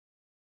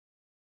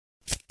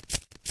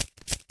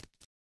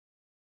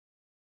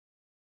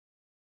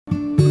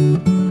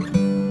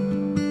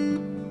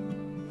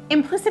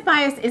Implicit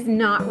bias is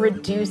not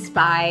reduced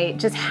by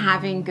just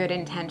having good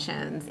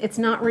intentions. It's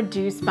not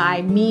reduced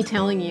by me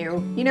telling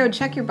you,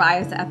 check your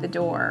bias at the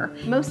door.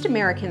 Most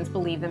Americans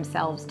believe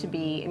themselves to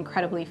be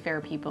incredibly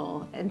fair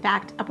people. In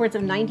fact, upwards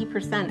of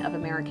 90% of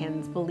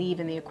Americans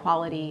believe in the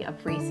equality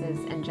of races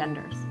and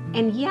genders.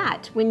 And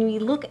yet, when we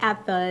look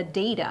at the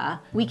data,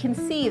 we can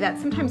see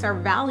that sometimes our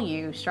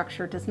value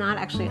structure does not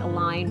actually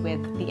align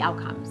with the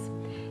outcomes.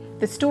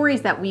 The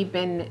stories that we've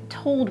been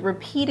told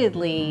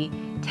repeatedly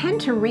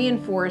tend to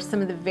reinforce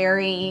some of the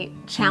very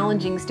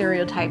challenging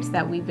stereotypes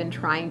that we've been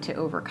trying to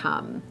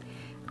overcome.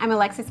 I'm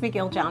Alexis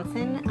McGill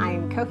Johnson.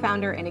 I'm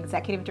co-founder and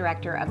executive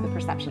director of the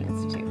Perception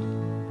Institute.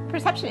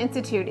 Perception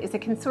Institute is a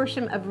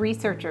consortium of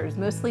researchers,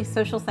 mostly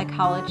social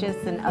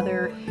psychologists and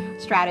other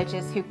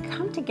strategists, who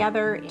come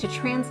together to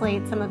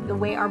translate some of the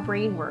way our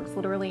brain works,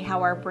 literally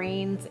how our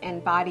brains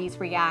and bodies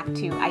react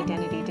to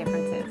identity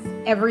differences.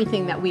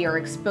 Everything that we are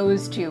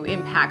exposed to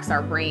impacts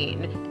our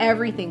brain.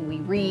 Everything we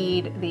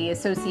read, the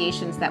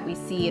associations that we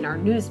see in our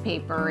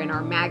newspaper, in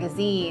our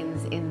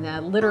magazines, in the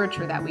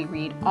literature that we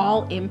read,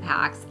 all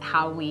impacts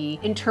how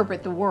we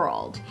interpret the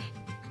world.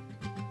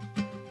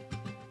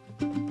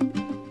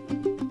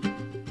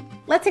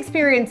 Let's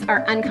experience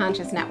our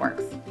unconscious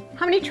networks.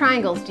 How many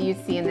triangles do you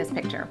see in this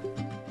picture?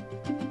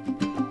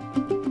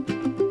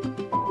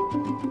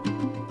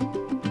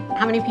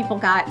 How many people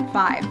got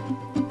 5?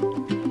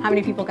 How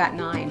many people got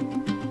 9?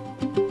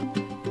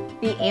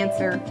 The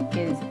answer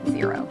is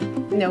 0.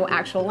 No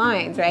actual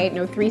lines, right?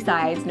 No 3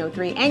 sides, no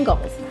 3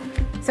 angles.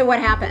 So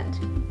what happened?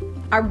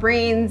 Our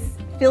brains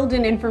filled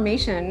in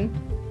information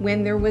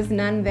when there was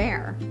none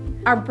there.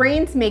 Our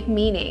brains make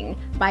meaning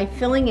by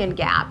filling in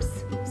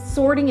gaps,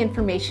 sorting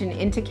information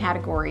into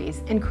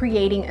categories, and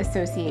creating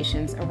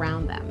associations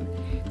around them.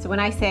 So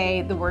when I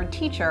say the word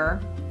teacher,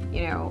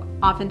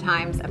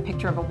 oftentimes a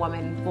picture of a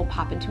woman will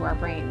pop into our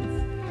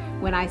brains.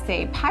 When I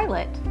say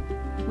pilot,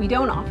 we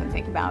don't often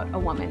think about a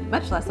woman,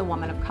 much less a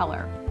woman of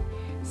color.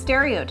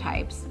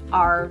 Stereotypes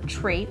are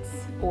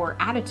traits or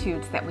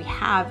attitudes that we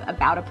have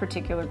about a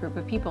particular group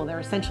of people. They're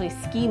essentially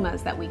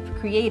schemas that we've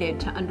created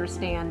to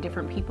understand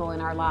different people in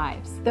our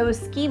lives. Those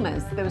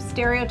schemas, those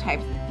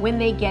stereotypes, when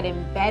they get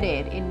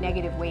embedded in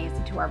negative ways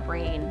into our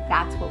brain,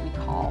 that's what we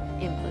call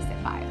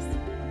implicit bias.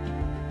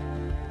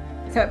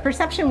 So at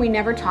Perception, we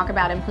never talk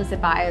about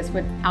implicit bias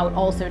without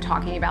also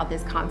talking about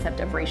this concept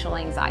of racial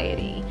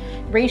anxiety.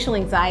 Racial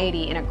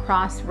anxiety in a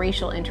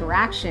cross-racial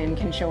interaction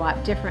can show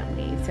up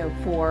differently. So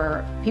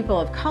for people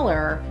of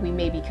color, we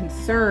may be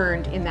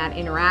concerned in that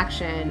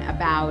interaction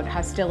about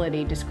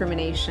hostility,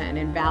 discrimination,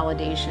 and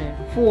validation.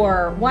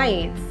 For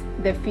whites,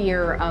 the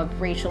fear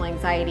of racial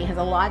anxiety has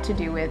a lot to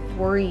do with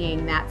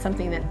worrying that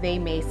something that they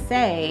may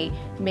say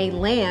may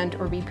land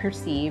or be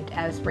perceived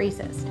as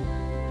racist.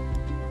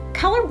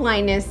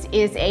 Colorblindness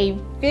is a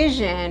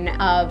vision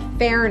of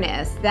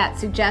fairness that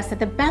suggests that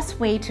the best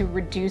way to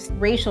reduce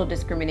racial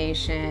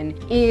discrimination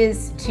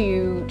is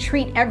to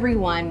treat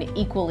everyone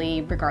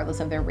equally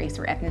regardless of their race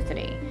or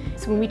ethnicity.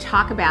 So when we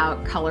talk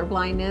about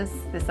colorblindness,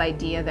 this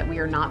idea that we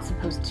are not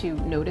supposed to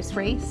notice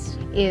race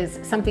is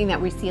something that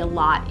we see a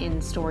lot in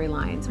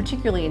storylines,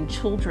 particularly in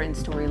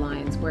children's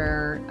storylines,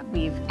 where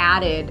we've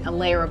added a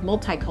layer of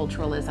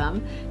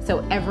multiculturalism, so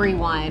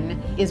everyone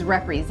is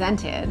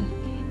represented.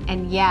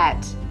 And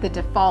yet the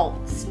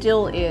default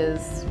still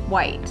is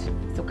white.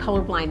 So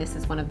colorblindness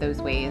is one of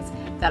those ways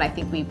that I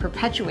think we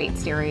perpetuate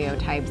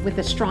stereotypes with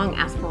a strong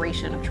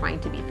aspiration of trying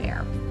to be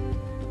fair.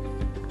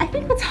 I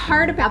think what's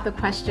hard about the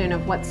question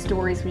of what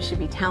stories we should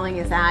be telling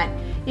is that,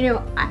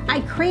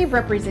 I crave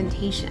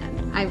representation.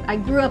 I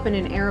grew up in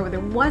an era where there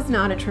was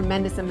not a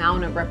tremendous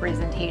amount of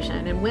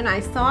representation. And when I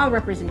saw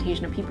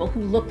representation of people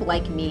who looked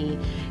like me,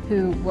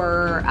 who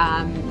were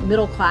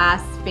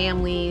middle-class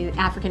families,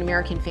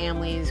 African-American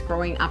families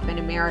growing up in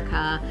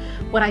America,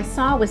 what I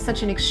saw was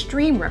such an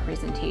extreme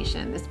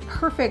representation, this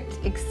perfect,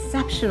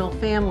 exceptional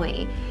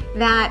family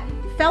that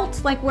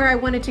felt like where I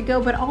wanted to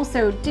go, but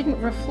also didn't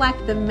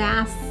reflect the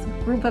mass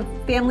group of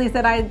families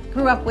that I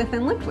grew up with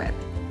and lived with.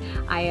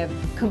 I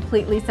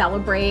completely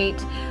celebrate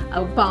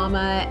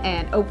Obama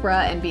and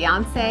Oprah and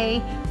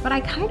Beyonce, but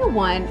I kind of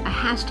want a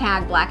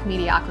hashtag Black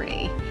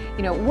mediocrity.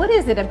 What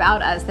is it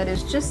about us that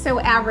is just so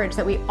average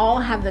that we all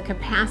have the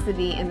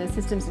capacity and the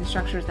systems and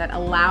structures that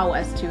allow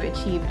us to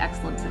achieve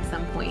excellence at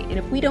some point? And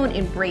if we don't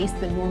embrace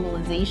the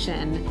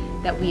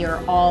normalization that we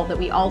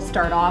all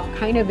start off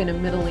kind of in a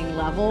middling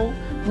level,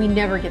 we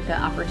never get the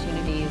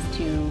opportunities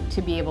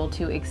to be able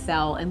to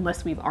excel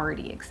unless we've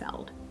already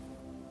excelled.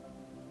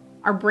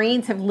 Our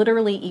brains have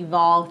literally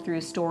evolved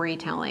through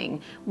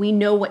storytelling. We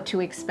know what to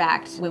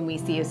expect when we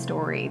see a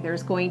story.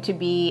 There's going to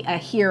be a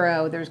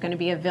hero, there's going to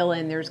be a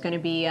villain, there's going to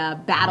be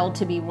a battle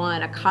to be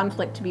won, a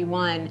conflict to be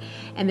won,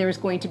 and there's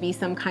going to be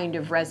some kind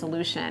of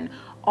resolution.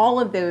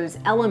 all of those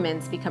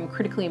elements become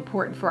critically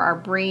important for our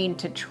brain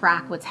to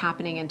track what's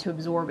happening and to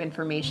absorb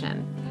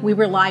information. We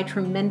rely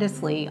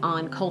tremendously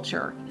on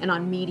culture and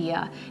on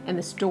media and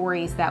the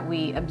stories that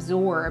we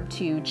absorb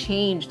to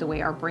change the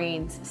way our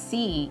brains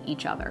see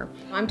each other.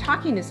 I'm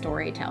talking to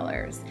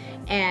storytellers,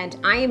 and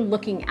I am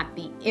looking at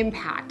the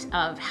impact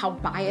of how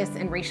bias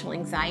and racial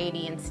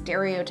anxiety and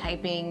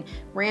stereotyping,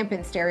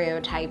 rampant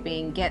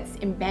stereotyping, gets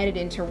embedded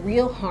into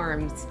real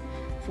harms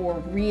for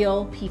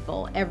real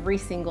people every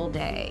single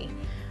day.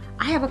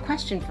 I have a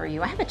question for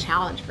you. I have a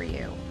challenge for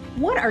you.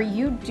 What are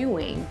you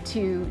doing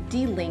to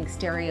de-link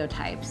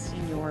stereotypes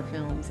in your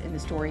films, in the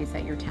stories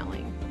that you're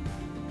telling?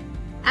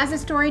 As a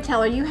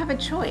storyteller, you have a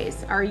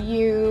choice. Are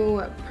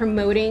you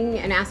promoting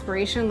an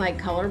aspiration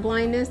like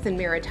colorblindness and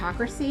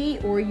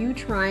meritocracy, or are you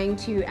trying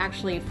to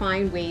actually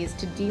find ways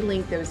to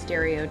de-link those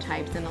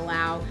stereotypes and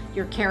allow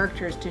your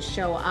characters to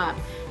show up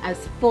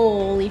as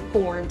fully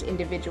formed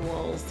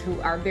individuals who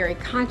are very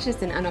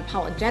conscious and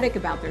unapologetic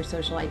about their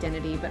social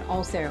identity, but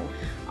also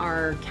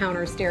are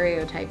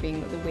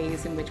counter-stereotyping the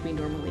ways in which we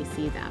normally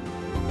see them?